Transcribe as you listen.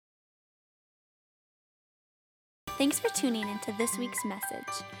Thanks for tuning into this week's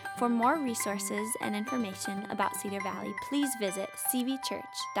message. For more resources and information about Cedar Valley, please visit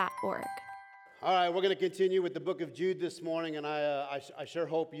cvchurch.org. All right, we're going to continue with the book of Jude this morning, and I sure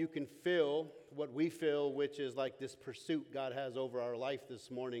hope you can feel what we feel, which is like this pursuit God has over our life this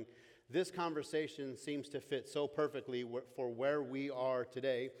morning. This conversation seems to fit so perfectly for where we are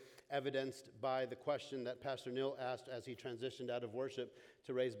today, evidenced by the question that Pastor Neil asked as he transitioned out of worship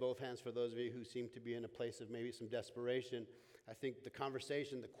to raise both hands for those of you who seem to be in a place of maybe some desperation. I think the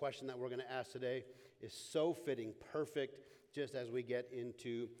conversation, the question that we're going to ask today is so fitting, perfect, just as we get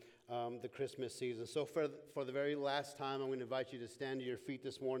into the Christmas season. So for the very last time, I'm going to invite you to stand to your feet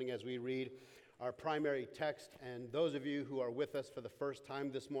this morning as we read our primary text. And those of you who are with us for the first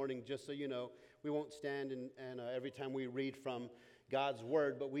time this morning, just so you know, we won't stand and every time we read from God's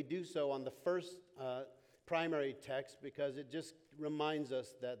Word, but we do so on the first primary text because it just reminds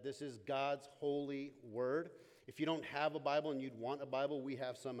us that this is God's holy Word. If you don't have a Bible and you'd want a Bible, we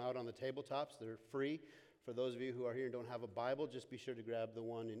have some out on the tabletops. They're free. For those of you who are here and don't have a Bible, just be sure to grab the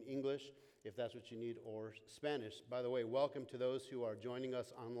one in English, if that's what you need, or Spanish. By the way, welcome to those who are joining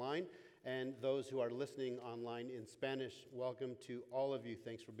us online and those who are listening online in Spanish. Welcome to all of you.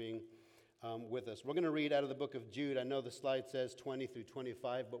 Thanks for being with us. We're going to read out of the book of Jude. I know the slide says 20 through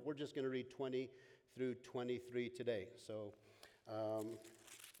 25, but we're just going to read 20 through 23 today. So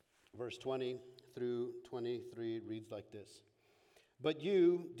verse 20 through 23 reads like this. But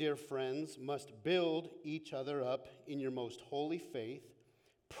you, dear friends, must build each other up in your most holy faith,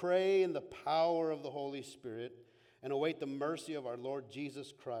 pray in the power of the Holy Spirit, and await the mercy of our Lord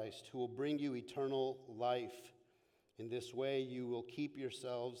Jesus Christ, who will bring you eternal life. In this way, you will keep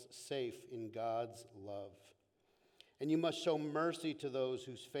yourselves safe in God's love. And you must show mercy to those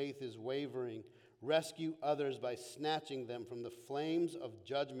whose faith is wavering. Rescue others by snatching them from the flames of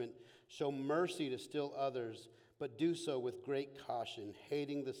judgment. Show mercy to still others, but do so with great caution,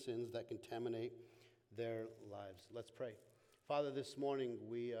 hating the sins that contaminate their lives. Let's pray. Father, this morning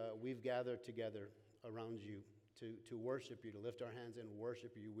we've gathered together around you to worship you, to lift our hands and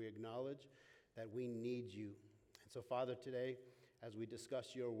worship you. We acknowledge that we need you. And so, Father, today, as we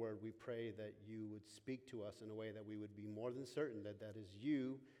discuss your word, we pray that you would speak to us in a way that we would be more than certain that that is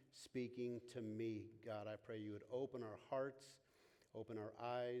you speaking to me. God, I pray you would open our hearts, open our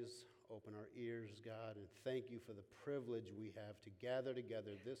eyes, open our ears, God, and thank you for the privilege we have to gather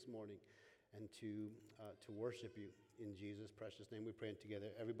together this morning and to worship you. In Jesus' precious name we pray together.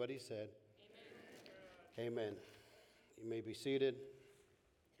 Everybody said, Amen. Amen. You may be seated.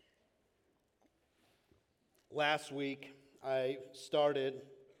 Last week, I started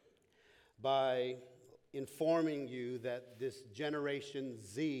by informing you that this Generation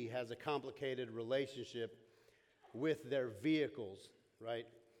Z has a complicated relationship with their vehicles, right?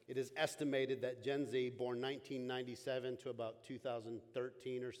 It is estimated that Gen Z, born 1997 to about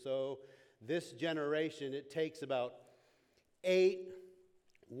 2013 or so, this generation, it takes about 8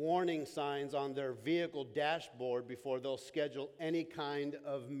 warning signs on their vehicle dashboard before they'll schedule any kind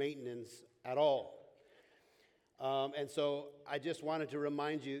of maintenance at all. And so I just wanted to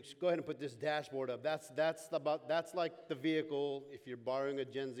remind you, go ahead and put this dashboard up. That's like the vehicle. If you're borrowing a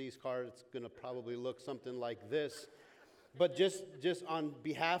Gen Z's car, it's going to probably look something like this. But just on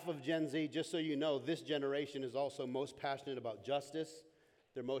behalf of Gen Z, just so you know, this generation is also most passionate about justice.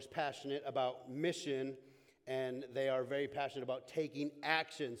 They're most passionate about mission, and they are very passionate about taking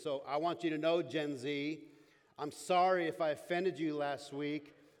action. So I want you to know, Gen Z, I'm sorry if I offended you last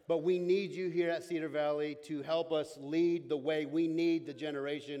week, but we need you here at Cedar Valley to help us lead the way. We need the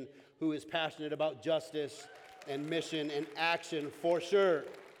generation who is passionate about justice and mission and action for sure.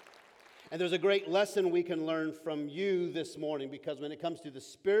 And there's a great lesson we can learn from you this morning, because when it comes to the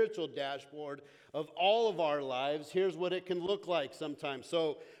spiritual dashboard of all of our lives, here's what it can look like sometimes.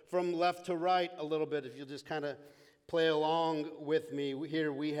 So from left to right a little bit, if you'll just kind of play along with me.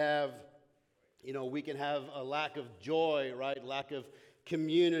 Here we have, we can have a lack of joy, right? Lack of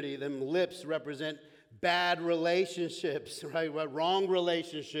community. Them lips represent bad relationships, right? Wrong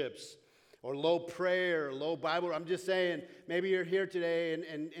relationships. Or low prayer, low Bible. I'm just saying, maybe you're here today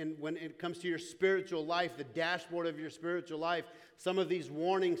and when it comes to your spiritual life, the dashboard of your spiritual life, some of these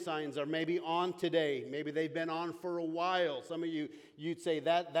warning signs are maybe on today. Maybe they've been on for a while. Some of you'd say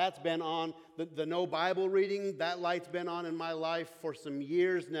that's been on. The no Bible reading, that light's been on in my life for some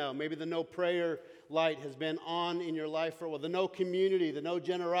years now. Maybe the no prayer light has been on in your life for a while. The no community, the no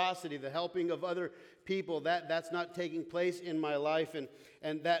generosity, the helping of other people, that's not taking place in my life.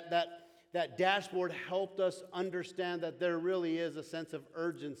 And that dashboard helped us understand that there really is a sense of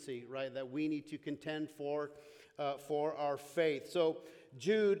urgency, right, that we need to contend for our faith. So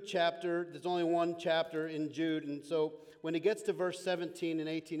Jude chapter, there's only one chapter in Jude, and so when it gets to verse 17 and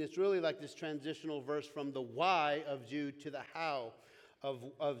 18, it's really like this transitional verse from the why of Jude to the how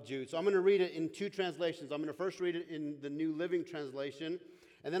of Jude. So I'm going to read it in two translations. I'm going to first read it in the New Living Translation,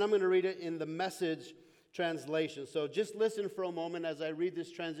 and then I'm going to read it in the Message translation. So just listen for a moment as I read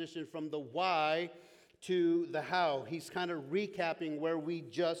this transition from the why to the how. He's kind of recapping where we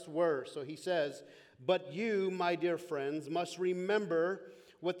just were. So he says, "But you, my dear friends, must remember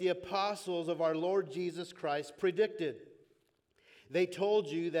what the apostles of our Lord Jesus Christ predicted. They told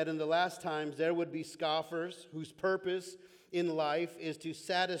you that in the last times there would be scoffers whose purpose in life is to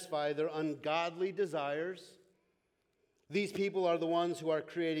satisfy their ungodly desires. These people are the ones who are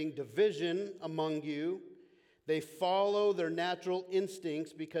creating division among you. They follow their natural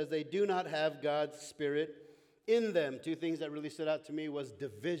instincts because they do not have God's Spirit in them." Two things that really stood out to me was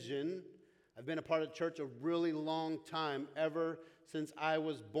division. I've been a part of church a really long time, ever since I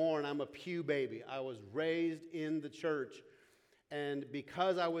was born. I'm a pew baby. I was raised in the church. And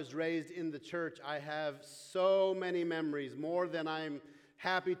because I was raised in the church, I have so many memories, more than I'm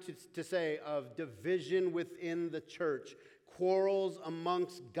happy to say, of division within the church, quarrels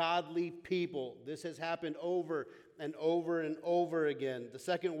amongst godly people. This has happened over and over and over again. The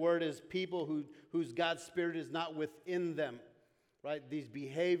second word is people whose God's Spirit is not within them, right? These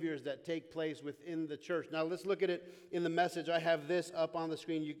behaviors that take place within the church. Now let's look at it in the Message. I have this up on the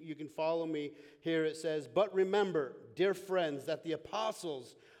screen. You can follow me here. It says, "But remember, dear friends, that the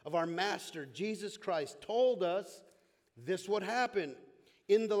apostles of our Master Jesus Christ told us this would happen.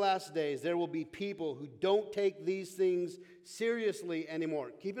 In the last days, there will be people who don't take these things seriously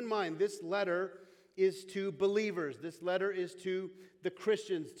anymore." Keep in mind, this letter is to believers. This letter is to the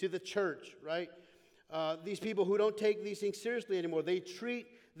Christians, to the church, right? These people who don't take these things seriously anymore, they treat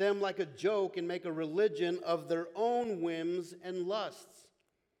them like a joke and make a religion of their own whims and lusts.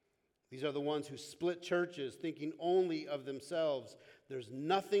 These are the ones who split churches, thinking only of themselves. There's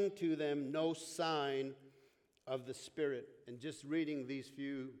nothing to them, no sign of the Spirit. And just reading these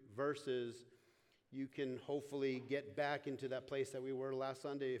few verses, you can hopefully get back into that place that we were last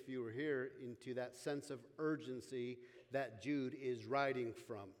Sunday if you were here, into that sense of urgency that Jude is writing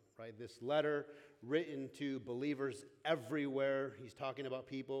from, right? This letter written to believers everywhere. He's talking about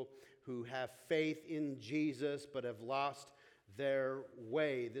people who have faith in Jesus but have lost their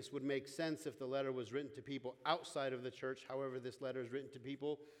way. This would make sense if the letter was written to people outside of the church. However, this letter is written to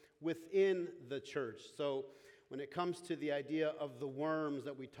people within the church. So when it comes to the idea of the worms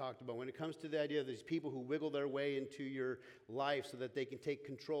that we talked about, when it comes to the idea of these people who wiggle their way into your life so that they can take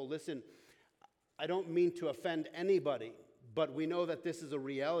control, listen, I don't mean to offend anybody, but we know that this is a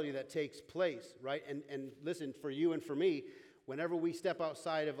reality that takes place, right? And listen, for you and for me, whenever we step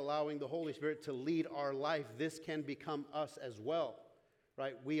outside of allowing the Holy Spirit to lead our life, this can become us as well,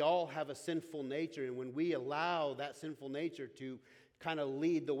 right? We all have a sinful nature, and when we allow that sinful nature to kind of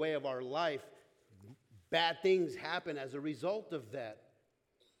lead the way of our life, bad things happen as a result of that.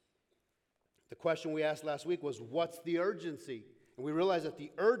 The question we asked last week was, what's the urgency? And we realized that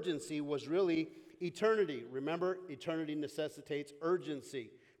the urgency was really eternity. Remember, eternity necessitates urgency,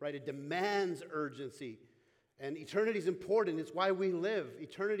 right? It demands urgency. And eternity is important. It's why we live.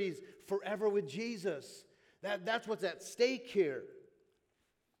 Eternity is forever with Jesus. That's what's at stake here.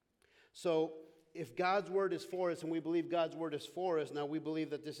 So if God's word is for us, and we believe God's word is for us, now we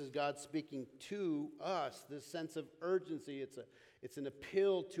believe that this is God speaking to us, this sense of urgency. It's an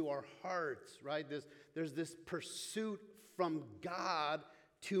appeal to our hearts, right? There's this pursuit from God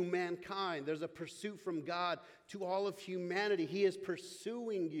to mankind. There's a pursuit from God to all of humanity. He is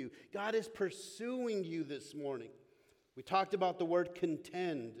pursuing you. God is pursuing you this morning. We talked about the word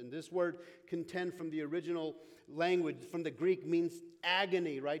contend, and this word contend from the original language, from the Greek, means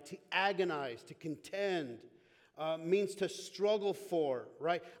agony, right? To agonize, to contend, means to struggle for,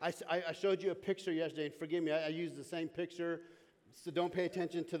 right? I showed you a picture yesterday, and forgive me, I used the same picture, so don't pay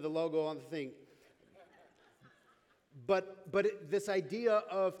attention to the logo on the thing. But this idea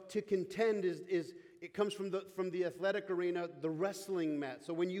of to contend is it comes from the athletic arena, the wrestling mat.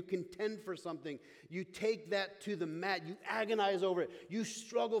 So when you contend for something, you take that to the mat, you agonize over it, you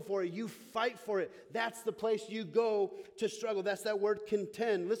struggle for it, you fight for it. That's the place you go to struggle. That's that word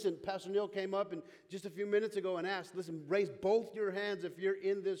contend. Listen, Pastor Neil came up and just a few minutes ago and asked, listen, raise both your hands if you're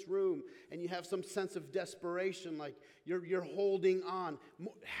in this room and you have some sense of desperation, like you're holding on.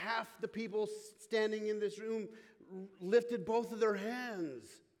 Half the people standing in this room lifted both of their hands.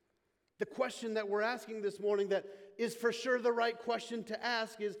 The question that we're asking this morning that is for sure the right question to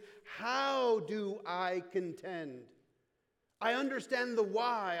ask is, how do I contend? I understand the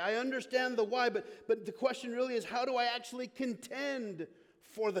why, but the question really is, how do I actually contend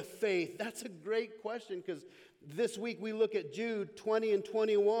for the faith? That's a great question, because this week we look at Jude 20 and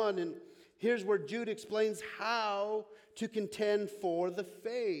 21, and here's where Jude explains how to contend for the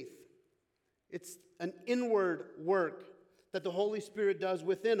faith. It's an inward work that the Holy Spirit does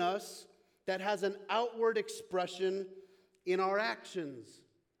within us that has an outward expression in our actions.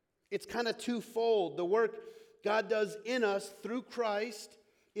 It's kind of twofold. The work God does in us through Christ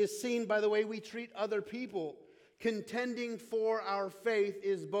is seen by the way we treat other people. Contending for our faith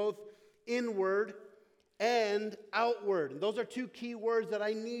is both inward and outward. Those are two key words that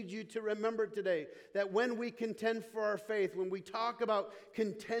I need you to remember today. That when we contend for our faith, when we talk about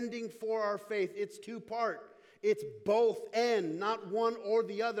contending for our faith, it's two-part. It's both and, not one or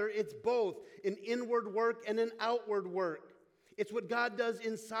the other. It's both an inward work and an outward work. It's what God does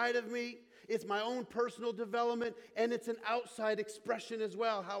inside of me. It's my own personal development, and it's an outside expression as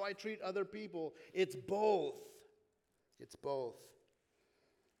well, how I treat other people. It's both. It's both.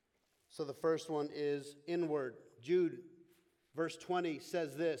 So the first one is inward. Jude, verse 20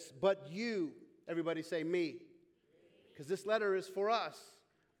 says this, but you, everybody say me, because this letter is for us.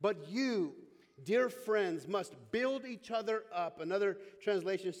 But you, dear friends, must build each other up. Another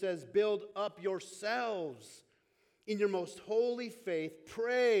translation says, build up yourselves in your most holy faith.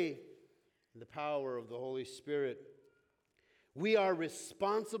 Pray in the power of the Holy Spirit. We are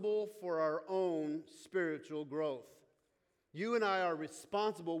responsible for our own spiritual growth. You and I are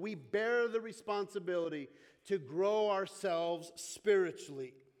responsible. We bear the responsibility to grow ourselves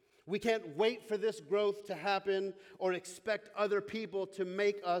spiritually. We can't wait for this growth to happen or expect other people to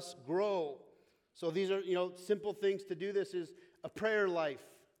make us grow. So these are, simple things to do this is a prayer life,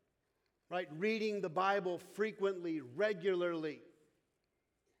 right? Reading the Bible frequently, regularly.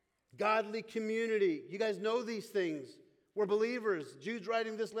 Godly community. You guys know these things. We're believers. Jude's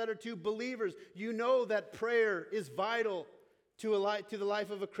writing this letter to believers. You know that prayer is vital to the life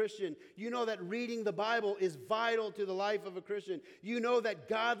of a Christian. You know that reading the Bible is vital to the life of a Christian. You know that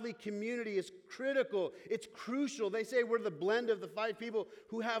godly community is critical. It's crucial. They say we're the blend of the 5 people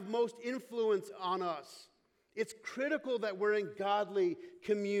who have most influence on us. It's critical that we're in godly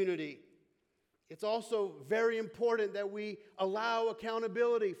community. It's also very important that we allow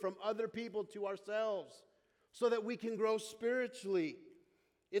accountability from other people to ourselves so that we can grow spiritually.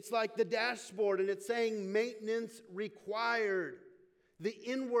 It's like the dashboard, and it's saying maintenance required. The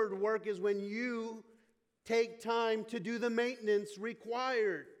inward work is when you take time to do the maintenance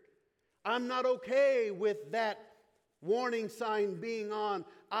required. I'm not okay with that warning sign being on.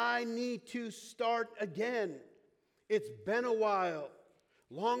 I need to start again. It's been a while,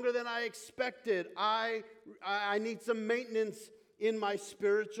 longer than I expected. I need some maintenance in my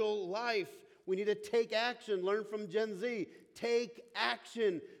spiritual life. We need to take action. Learn from Gen Z. Take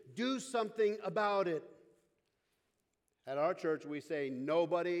action. Do something about it. At our church, we say,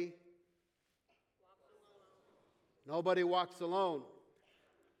 nobody walks alone.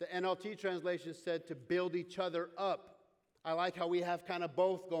 The NLT translation said to build each other up. I like how we have kind of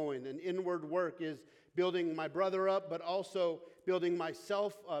both going. An inward work is building my brother up, but also building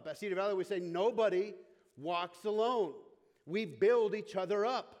myself up. At Cedar Valley, we say nobody walks alone. We build each other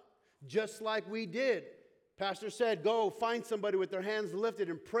up, just like we did. Pastor said, go find somebody with their hands lifted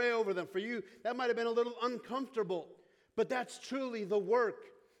and pray over them. For you, that might have been a little uncomfortable, but that's truly the work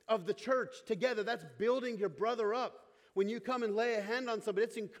of the church together. That's building your brother up. When you come and lay a hand on somebody,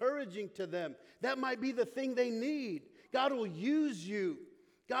 it's encouraging to them. That might be the thing they need. God will use you.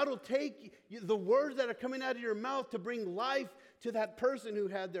 God will take the words that are coming out of your mouth to bring life to that person who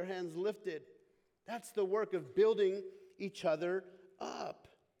had their hands lifted. That's the work of building each other up.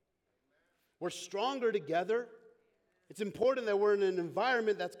 We're stronger together. It's important that we're in an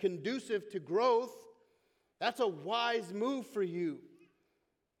environment that's conducive to growth. That's a wise move for you.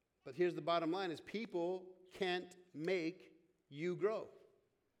 But here's the bottom line is people can't make you grow.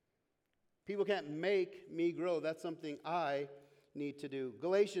 People can't make me grow. That's something I need to do.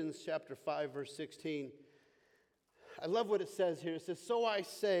 Galatians chapter 5, verse 16. I love what it says here. It says, so I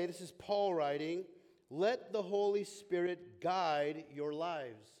say, this is Paul writing, let the Holy Spirit guide your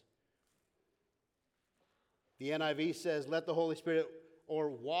lives. The NIV says, let the Holy Spirit, or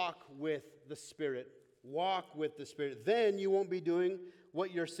walk with the Spirit. Walk with the Spirit. Then you won't be doing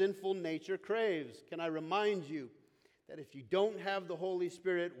what your sinful nature craves. Can I remind you that if you don't have the Holy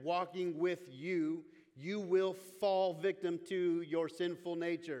Spirit walking with you, you will fall victim to your sinful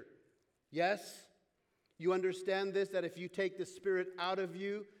nature. Yes? You understand this, that if you take the Spirit out of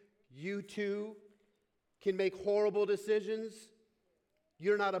you, you too can make horrible decisions.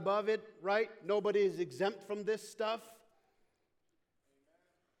 You're not above it, right? Nobody is exempt from this stuff.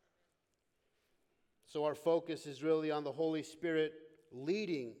 So our focus is really on the Holy Spirit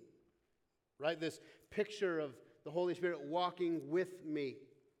leading, right? This picture of the Holy Spirit walking with me.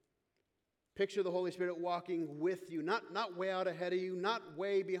 Picture the Holy Spirit walking with you, not way out ahead of you, not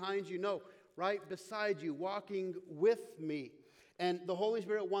way behind you, no, right beside you, walking with me. And the Holy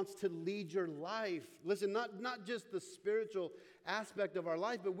Spirit wants to lead your life. Listen, not just the spiritual aspect of our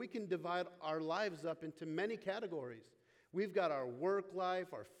life, but we can divide our lives up into many categories. We've got our work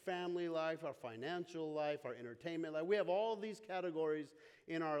life, our family life, our financial life, our entertainment life. We have all these categories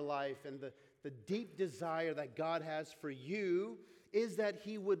in our life. And the deep desire that God has for you is that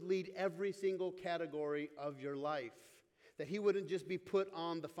He would lead every single category of your life. That He wouldn't just be put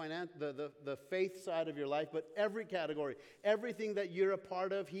on the faith side of your life, but every category, everything that you're a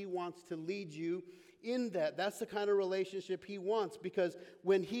part of, He wants to lead you in that. That's the kind of relationship He wants, because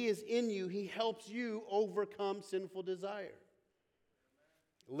when He is in you, He helps you overcome sinful desire.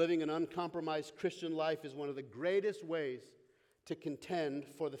 Living an uncompromised Christian life is one of the greatest ways to contend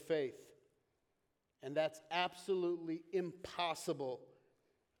for the faith. And that's absolutely impossible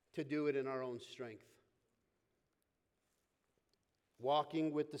to do it in our own strength.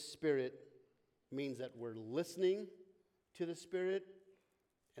 Walking with the Spirit means that we're listening to the Spirit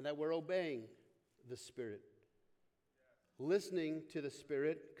and that we're obeying the Spirit. Listening to the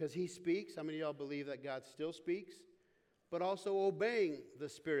Spirit because He speaks. How many of y'all believe that God still speaks? But also obeying the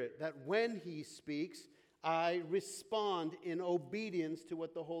Spirit, that when He speaks, I respond in obedience to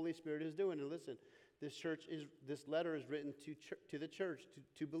what the Holy Spirit is doing. And listen, this letter is written to the church,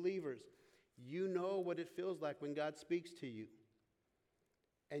 to believers. You know what it feels like when God speaks to you.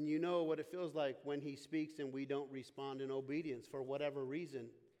 And you know what it feels like when He speaks and we don't respond in obedience for whatever reason.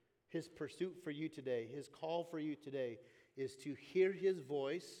 His pursuit for you today, His call for you today is to hear His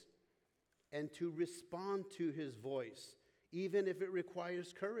voice and to respond to His voice, even if it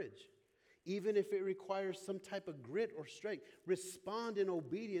requires courage, even if it requires some type of grit or strength. Respond in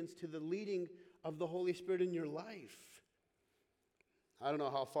obedience to the leading of the Holy Spirit in your life. I don't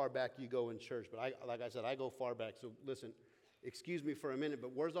know how far back you go in church, but like I said, I go far back. So listen, excuse me for a minute,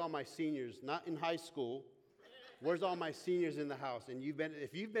 but where's all my seniors? Not in high school. Where's all my seniors in the house? And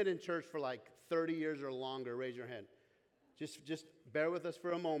if you've been in church for like 30 years or longer, raise your hand. Just bear with us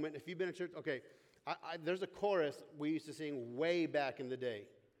for a moment. If you've been in church, okay, there's a chorus we used to sing way back in the day.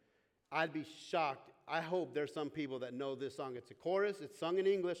 I'd be shocked. I hope there's some people that know this song. It's a chorus. It's sung in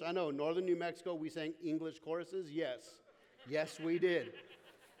English. I know, northern New Mexico, we sang English choruses. Yes. Yes, we did.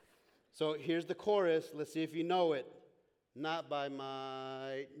 So here's the chorus. Let's see if you know it. Not by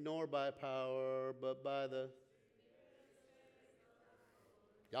might, nor by power, but by the...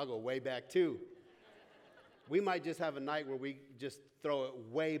 Y'all go way back too. We might just have a night where we just throw it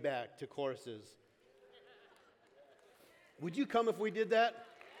way back to choruses. Would you come if we did that?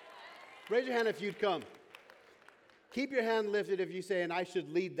 Raise your hand if you'd come. Keep your hand lifted if you say, and I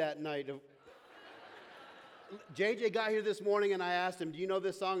should lead that night. JJ got here this morning and I asked him, do you know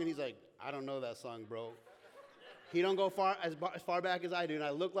this song? And he's like, I don't know that song, bro. He don't go as far back as I do, and I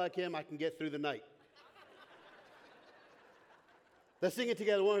look like him, I can get through the night. Let's sing it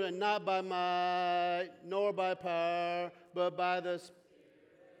together. One more time. Not by might, nor by power, but by the Spirit.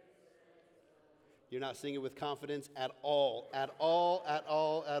 You're not singing with confidence at all, at all, at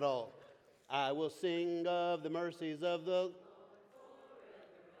all, at all. I will sing of the mercies of the...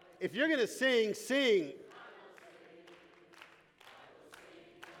 If you're going to sing, sing.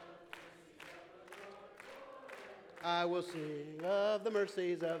 I will sing of the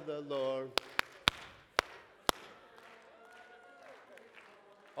mercies of the Lord.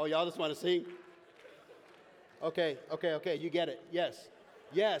 Oh, y'all just want to sing? Okay, you get it.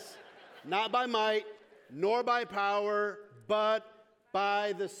 Yes. Not by might, nor by power, but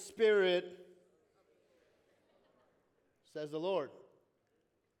by the Spirit, says the Lord.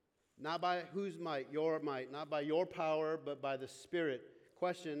 Not by whose might? Your might. Not by your power, but by the Spirit.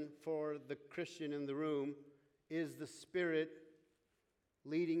 Question for the Christian in the room, is the Spirit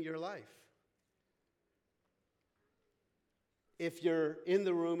leading your life? If you're in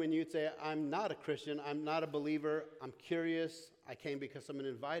the room and you'd say, I'm not a Christian, I'm not a believer, I'm curious, I came because someone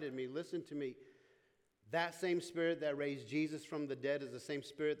invited me, listen to me. That same Spirit that raised Jesus from the dead is the same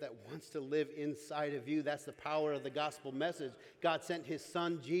Spirit that wants to live inside of you. That's the power of the gospel message. God sent His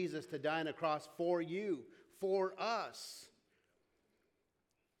Son, Jesus, to die on a cross for you, for us.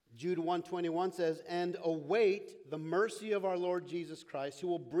 Jude 1:21 says, and await the mercy of our Lord Jesus Christ, who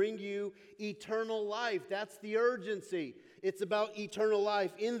will bring you eternal life. That's the urgency. It's about eternal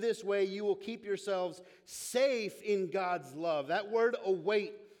life. In this way, you will keep yourselves safe in God's love. That word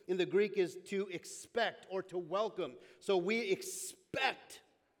await in the Greek is to expect or to welcome. So we expect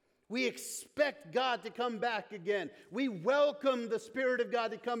We expect God to come back again. We welcome the Spirit of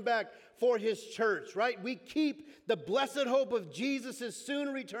God to come back for His church, right? We keep the blessed hope of Jesus'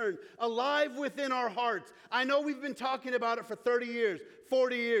 soon return alive within our hearts. I know we've been talking about it for 30 years,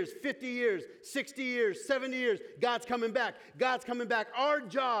 40 years, 50 years, 60 years, 70 years. God's coming back. God's coming back. Our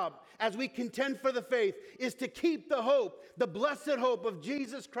job as we contend for the faith is to keep the hope, the blessed hope of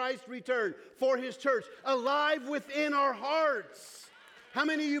Jesus Christ's return for His church alive within our hearts. How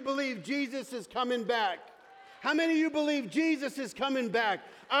many of you believe Jesus is coming back? How many of you believe Jesus is coming back?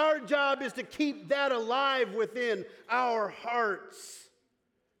 Our job is to keep that alive within our hearts.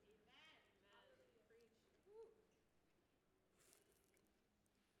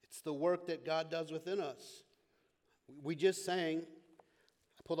 It's the work that God does within us. We just sang,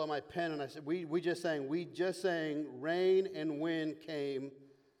 I pulled out my pen and I said, we just sang, rain and wind came,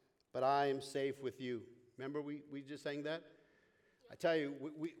 but I am safe with you. Remember we just sang that? I tell you,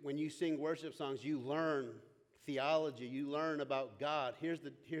 when you sing worship songs, you learn theology. You learn about God. Here's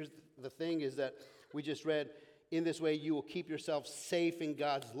the thing is that we just read, in this way you will keep yourself safe in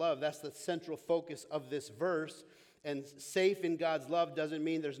God's love. That's the central focus of this verse. And safe in God's love doesn't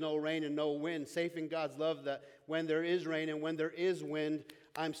mean there's no rain and no wind. Safe in God's love that when there is rain and when there is wind,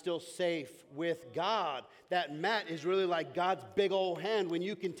 I'm still safe with God. That mat is really like God's big old hand. When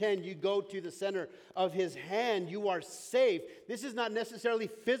you contend, you go to the center of His hand. You are safe. This is not necessarily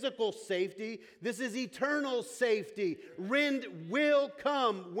physical safety. This is eternal safety. Wind will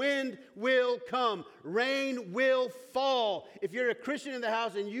come. Wind will come. Rain will fall. If you're a Christian in the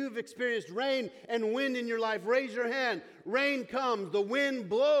house and you've experienced rain and wind in your life, raise your hand. Rain comes. The wind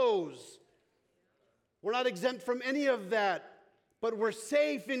blows. We're not exempt from any of that. But we're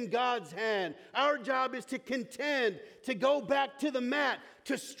safe in God's hand. Our job is to contend, to go back to the mat,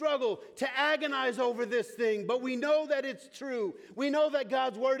 to struggle, to agonize over this thing. But we know that it's true. We know that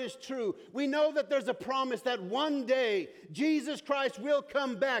God's word is true. We know that there's a promise that one day Jesus Christ will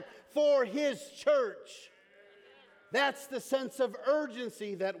come back for His church. That's the sense of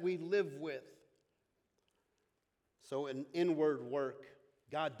urgency that we live with. So an inward work,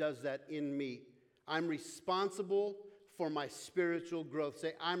 God does that in me. I'm responsible for my spiritual growth.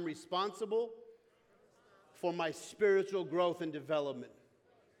 Say, I'm responsible for my spiritual growth and development.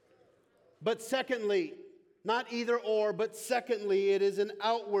 But secondly, not either or, but secondly, it is an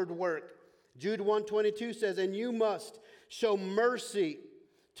outward work. Jude 1:22 says, and you must show mercy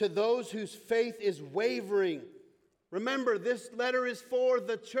to those whose faith is wavering. Remember, this letter is for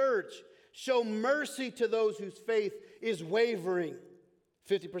the church. Show mercy to those whose faith is wavering.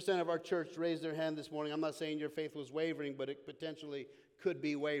 50% of our church raised their hand this morning. I'm not saying your faith was wavering, but it potentially could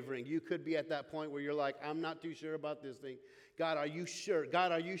be wavering. You could be at that point where you're like, I'm not too sure about this thing. God, are you sure?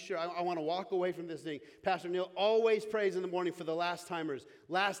 God, are you sure? I want to walk away from this thing. Pastor Neil always prays in the morning for the last timers.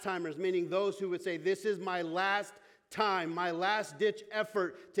 Last timers, meaning those who would say, this is my last time, my last ditch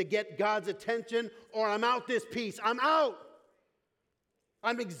effort to get God's attention, or I'm out this piece. I'm out.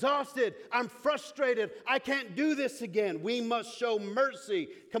 I'm exhausted. I'm frustrated. I can't do this again. We must show mercy,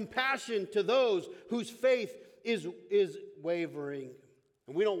 compassion to those whose faith is wavering.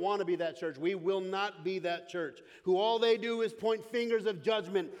 And we don't want to be that church. We will not be that church who all they do is point fingers of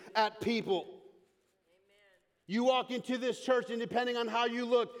judgment at people. Amen. You walk into this church and depending on how you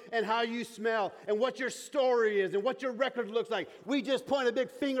look and how you smell and what your story is and what your record looks like, we just point a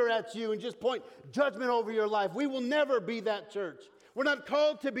big finger at you and just point judgment over your life. We will never be that church. We're not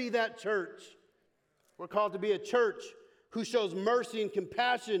called to be that church. We're called to be a church who shows mercy and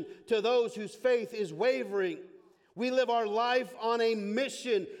compassion to those whose faith is wavering. We live our life on a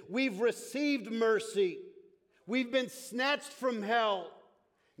mission. We've received mercy. We've been snatched from hell.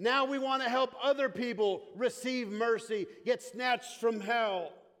 Now we want to help other people receive mercy, get snatched from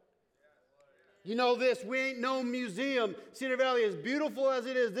hell. You know this, we ain't no museum. Cedar Valley, as beautiful as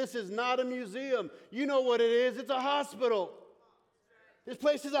it is, this is not a museum. You know what it is, it's a hospital. This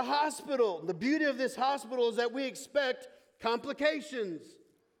place is a hospital. The beauty of this hospital is that we expect complications.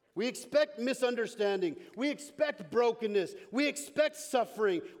 We expect misunderstanding. We expect brokenness. We expect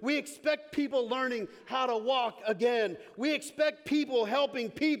suffering. We expect people learning how to walk again. We expect people helping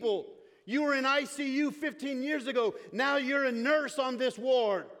people. You were in ICU 15 years ago. Now you're a nurse on this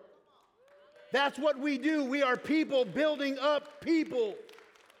ward. That's what we do. We are people building up people.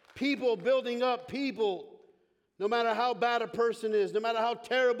 People building up people. No matter how bad a person is, no matter how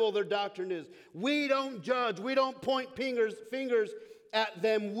terrible their doctrine is, we don't judge. We don't point fingers at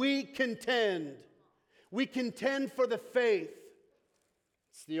them. We contend. We contend for the faith.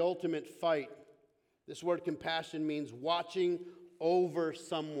 It's the ultimate fight. This word compassion means watching over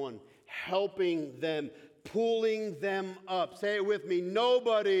someone, helping them, pulling them up. Say it with me.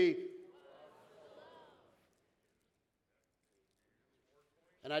 Nobody.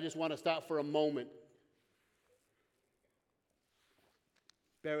 And I just want to stop for a moment.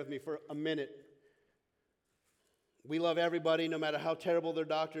 Bear with me for a minute. We love everybody, no matter how terrible their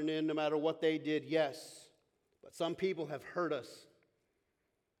doctrine is, no matter what they did, yes. But some people have hurt us.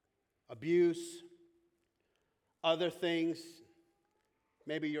 Abuse, other things,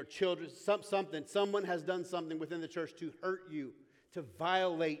 maybe your children, something. Someone has done something within the church to hurt you, to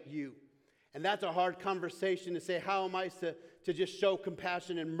violate you. And that's a hard conversation to say, how am I to just show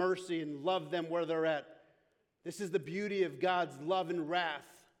compassion and mercy and love them where they're at? This is the beauty of God's love and wrath.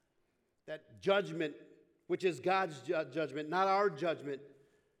 That judgment, which is God's judgment, not our judgment,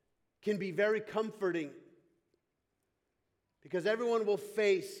 can be very comforting. Because everyone will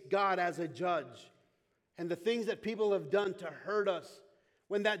face God as a judge. And the things that people have done to hurt us,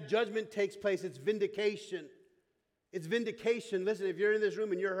 when that judgment takes place, it's vindication. It's vindication. Listen, if you're in this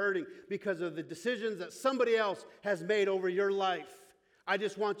room and you're hurting because of the decisions that somebody else has made over your life, I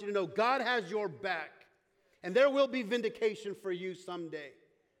just want you to know God has your back. And there will be vindication for you someday.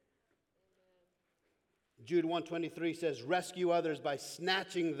 Jude 1:23 says, rescue others by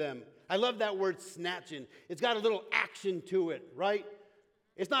snatching them. I love that word snatching. It's got a little action to it, right?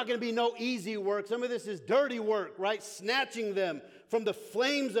 It's not going to be no easy work. Some of this is dirty work, right? Snatching them from the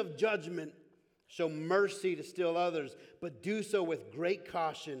flames of judgment. Show mercy to still others, but do so with great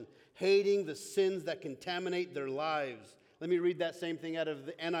caution, hating the sins that contaminate their lives. Let me read that same thing out of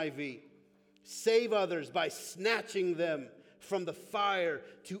the NIV. Save others by snatching them from the fire.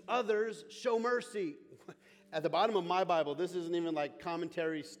 To others, show mercy. At the bottom of my Bible, this isn't even like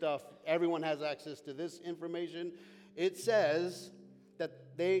commentary stuff. Everyone has access to this information. It says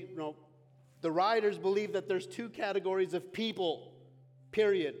that the writers believe that there's two categories of people,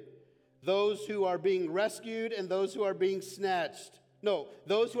 period. Those who are being rescued and those who are being snatched. No,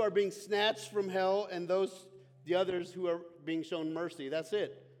 those who are being snatched from hell and the others who are being shown mercy. That's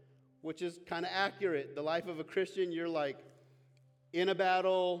it, which is kind of accurate. The life of a Christian, you're like in a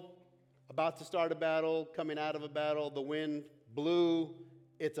battle, about to start a battle, coming out of a battle, the wind blew,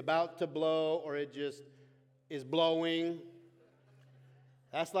 it's about to blow, or it just is blowing.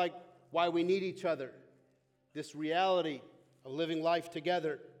 That's like why we need each other. This reality of living life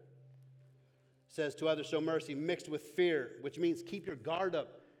together. Says to others, show mercy mixed with fear, which means keep your guard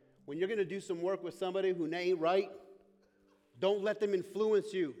up. When you're going to do some work with somebody who ain't right, don't let them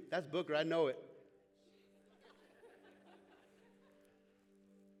influence you. That's Booker, I know it.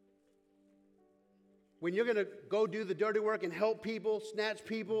 When you're going to go do the dirty work and help people, snatch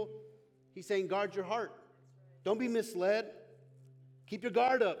people, he's saying guard your heart. Don't be misled. Keep your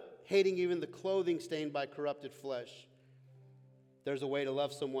guard up, hating even the clothing stained by corrupted flesh. There's a way to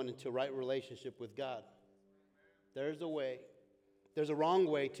love someone into right relationship with God. There's a way. There's a wrong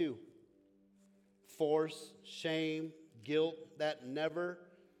way too. Force, shame, guilt, that never,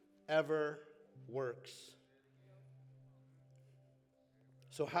 ever works.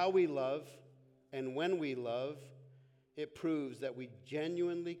 So how we love and when we love, it proves that we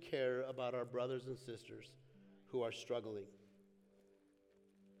genuinely care about our brothers and sisters who are struggling.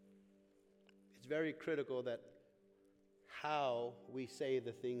 It's very critical that how we say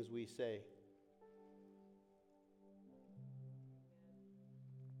the things we say.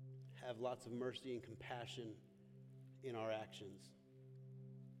 Have lots of mercy and compassion in our actions.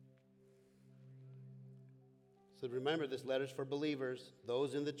 So remember, this letter's for believers,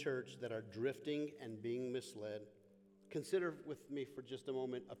 those in the church that are drifting and being misled. Consider with me for just a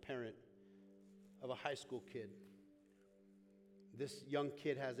moment a parent of a high school kid. This young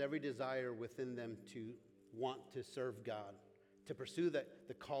kid has every desire within them to want to serve God, to pursue the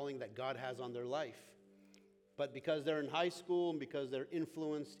calling that God has on their life. But because they're in high school and because they're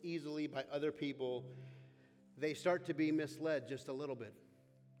influenced easily by other people, they start to be misled just a little bit.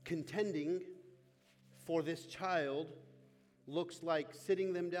 Contending for this child looks like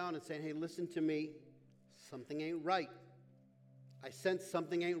sitting them down and saying, hey, listen to me, something ain't right. I sense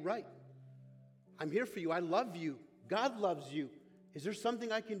something ain't right. I'm here for you. I love you. God loves you. Is there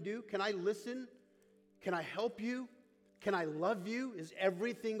something I can do? Can I listen? Can I help you? Can I love you? Is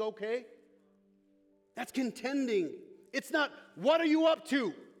everything okay? That's contending. It's not, what are you up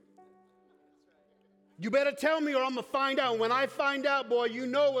to? You better tell me or I'm going to find out. When I find out, boy, you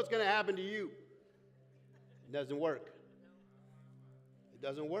know what's going to happen to you. It doesn't work. It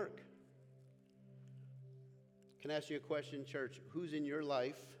doesn't work. Can I ask you a question, church? Who's in your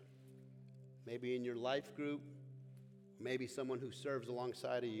life, maybe in your life group, maybe someone who serves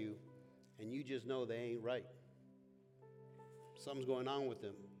alongside of you, and you just know they ain't right? Something's going on with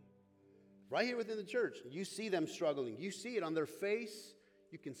them. right here within the church. You see them struggling. You see it on their face.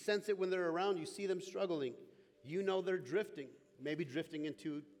 You can sense it when they're around. You see them struggling. You know they're drifting, maybe drifting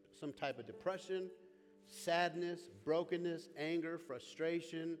into some type of depression, sadness, brokenness, anger,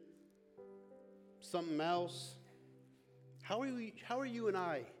 frustration, something else. How are you and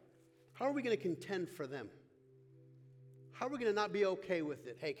I? How are we going to contend for them? How are we going to not be okay with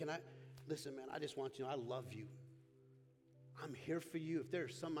it? Hey, listen, man, I just want you to know I love you. I'm here for you. If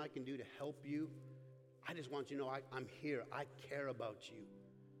there's something I can do to help you, I just want you to know I'm here. I care about you.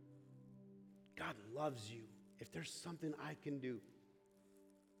 God loves you. If there's something I can do.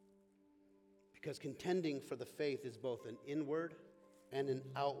 Because contending for the faith is both an inward and an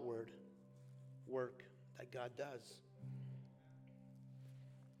outward work that God does.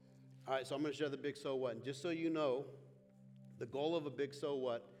 All right, so I'm going to share the big so what. And just so you know, the goal of a big so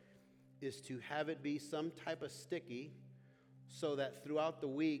what is to have it be some type of sticky so that throughout the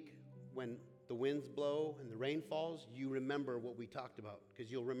week, when the winds blow and the rain falls, you remember what we talked about,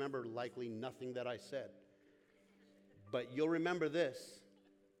 because you'll remember likely nothing that I said. But you'll remember this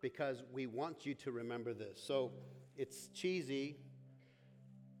because we want you to remember this. So it's cheesy,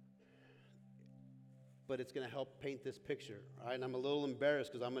 but it's going to help paint this picture. All right? And I'm a little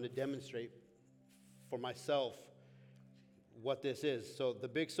embarrassed because I'm going to demonstrate for myself what this is. So the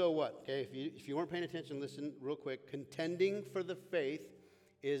big so what, okay? If you weren't paying attention, listen real quick. Contending for the faith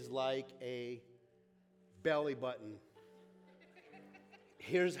is like a belly button.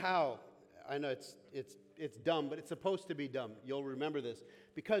 Here's how. I know it's dumb, but it's supposed to be dumb. You'll remember this.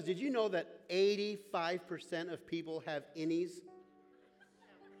 Because did you know that 85% of people have innies?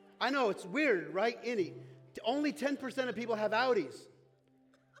 I know, it's weird, right? Innie. Only 10% of people have outies.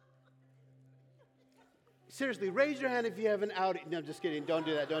 Seriously, raise your hand if you have an outie. No, just kidding. Don't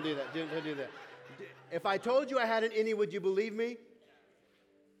do that. Don't do that. Don't do that. If I told you I had an innie, would you believe me?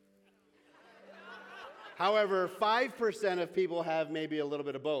 However, 5% of people have maybe a little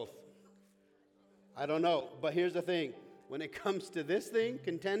bit of both. I don't know. But here's the thing. When it comes to this thing,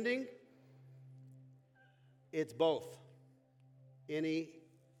 contending, it's both. Innie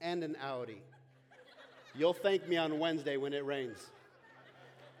and an outie. You'll thank me on Wednesday when it rains.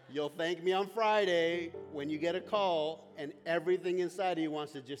 You'll thank me on Friday when you get a call and everything inside of you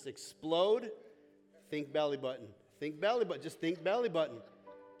wants to just explode. Think belly button. Think belly button. Just think belly button.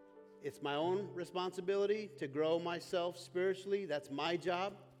 It's my own responsibility to grow myself spiritually. That's my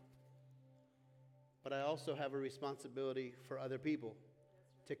job. But I also have a responsibility for other people,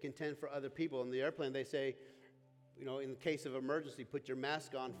 to contend for other people. In the airplane, they say, you know, in the case of emergency, put your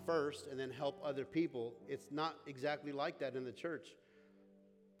mask on first and then help other people. It's not exactly like that in the church.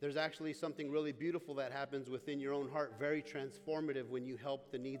 There's actually something really beautiful that happens within your own heart, very transformative when you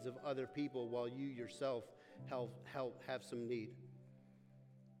help the needs of other people while you yourself have some need.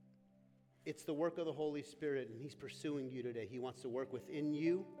 It's the work of the Holy Spirit, and He's pursuing you today. He wants to work within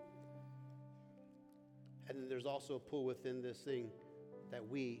you. And then there's also a pull within this thing that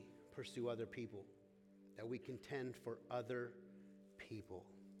we pursue other people, that we contend for other people.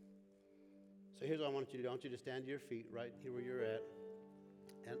 So here's what I want you to do. I want you to stand to your feet right here where you're at.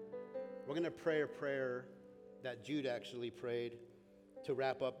 And we're going to pray a prayer that Jude actually prayed to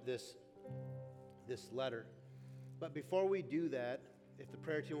wrap up this letter. But before we do that, if the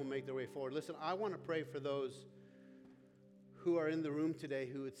prayer team will make their way forward, listen, I want to pray for those who are in the room today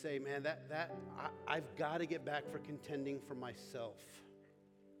who would say, man, I've got to get back for contending for myself.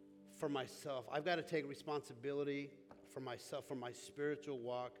 For myself. I've got to take responsibility for myself, for my spiritual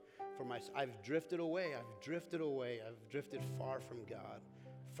walk. I've drifted away. I've drifted far from God,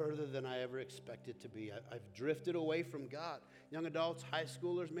 further than I ever expected to be. I've drifted away from God. Young adults, high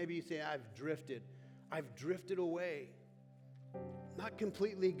schoolers, maybe you say, I've drifted away. Not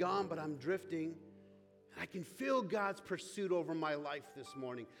completely gone, but I'm drifting. I can feel God's pursuit over my life this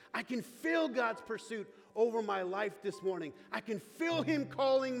morning. I can feel God's pursuit over my life this morning. I can feel Him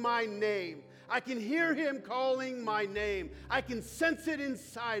calling my name. I can hear Him calling my name. I can sense it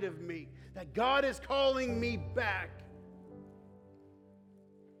inside of me that God is calling me back.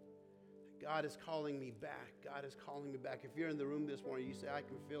 God is calling me back. God is calling me back. If you're in the room this morning, you say, I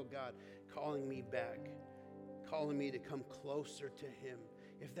can feel God calling me back, calling me to come closer to Him.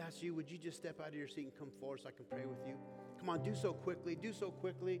 If that's you, would you just step out of your seat and come forward so I can pray with you? Come on, do so quickly. Do so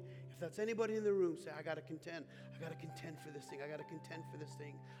quickly. If that's anybody in the room, say, I got to contend. I got to contend for this thing. I got to contend for this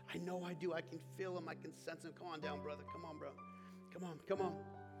thing. I know I do. I can feel Him. I can sense Him. Come on down, brother. Come on, bro. Come on, come on.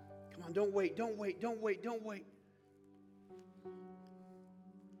 Come on, don't wait. Don't wait. Don't wait. Don't wait.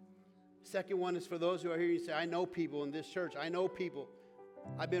 Second one is for those who are here. You say, I know people in this church. I know people.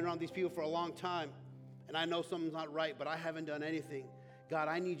 I've been around these people for a long time, and I know something's not right, but I haven't done anything. God,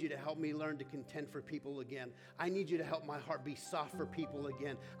 I need you to help me learn to contend for people again. I need you to help my heart be soft for people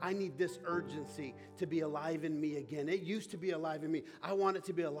again. I need this urgency to be alive in me again. It used to be alive in me. I want it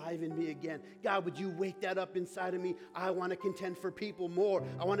to be alive in me again. God, would you wake that up inside of me? I want to contend for people more.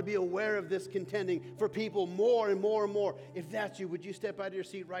 I want to be aware of this contending for people more and more and more. If that's you, would you step out of your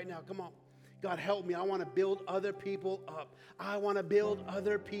seat right now? Come on. God, help me. I want to build other people up. I want to build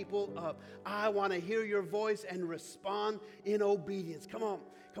other people up. I want to hear your voice and respond in obedience. Come on.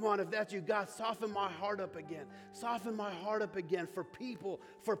 Come on. If that's you, God, soften my heart up again. Soften my heart up again for people,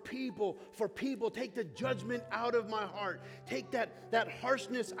 for people, for people. Take the judgment out of my heart. Take that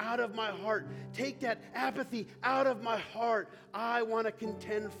harshness out of my heart. Take that apathy out of my heart. I want to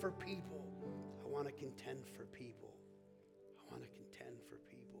contend for people. I want to contend for people. I want to contend for people.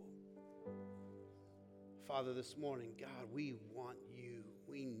 Father, this morning, God, we want you.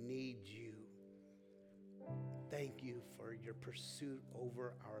 We need you. Thank you for your pursuit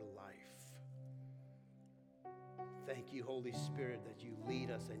over our life. Thank you, Holy Spirit, that you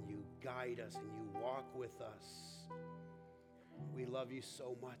lead us and you guide us and you walk with us. We love you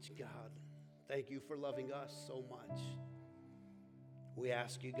so much, God. Thank you for loving us so much. We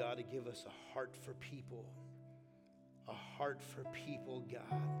ask you, God, to give us a heart for people. A heart for people,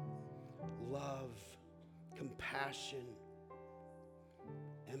 God. Love, compassion,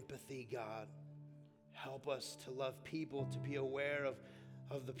 empathy, God. Help us to love people, to be aware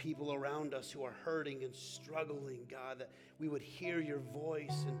of the people around us who are hurting and struggling, God, that we would hear your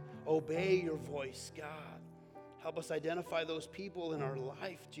voice and obey your voice, God. Help us identify those people in our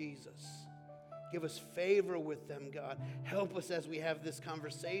life, Jesus. Give us favor with them, God. Help us as we have this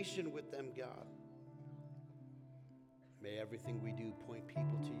conversation with them, God. May everything we do point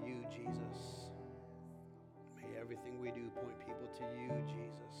people to you, Jesus. May everything we do point people to you,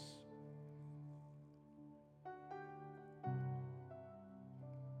 Jesus.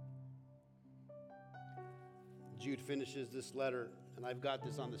 Jude finishes this letter, and I've got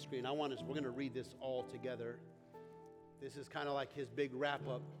this on the screen. We're going to read this all together. This is kind of like his big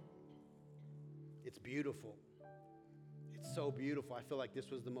wrap-up. It's beautiful. It's so beautiful. I feel like this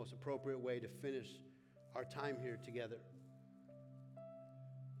was the most appropriate way to finish our time here together.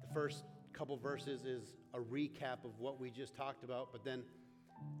 The first couple verses is a recap of what we just talked about, but then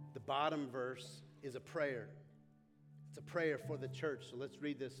the bottom verse is a prayer. It's a prayer for the church, so let's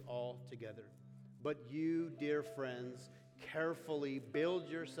read this all together. But you, dear friends, carefully build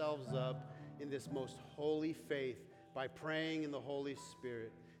yourselves up in this most holy faith by praying in the Holy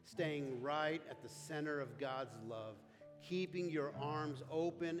Spirit, staying right at the center of God's love, keeping your arms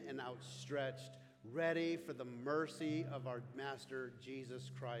open and outstretched, ready for the mercy of our Master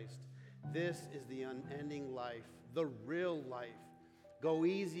Jesus Christ. This is the unending life, the real life. Go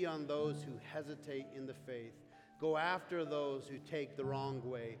easy on those who hesitate in the faith. Go after those who take the wrong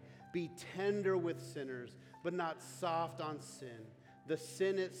way. Be tender with sinners, but not soft on sin. The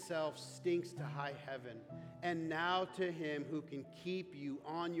sin itself stinks to high heaven. And now to him who can keep you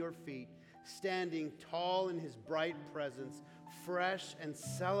on your feet, standing tall in his bright presence, fresh and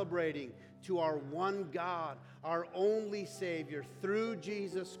celebrating to our one God, our only Savior, through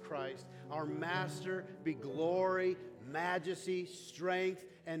Jesus Christ, our Master, be glory, majesty, strength,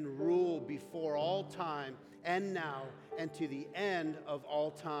 and rule before all time, and now, and to the end of all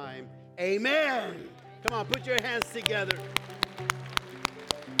time. Amen. Come on, put your hands together.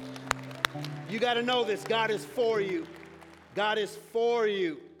 You got to know this. God is for you. God is for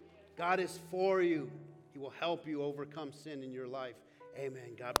you. God is for you. He will help you overcome sin in your life.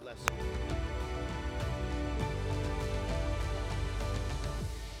 Amen. God bless you.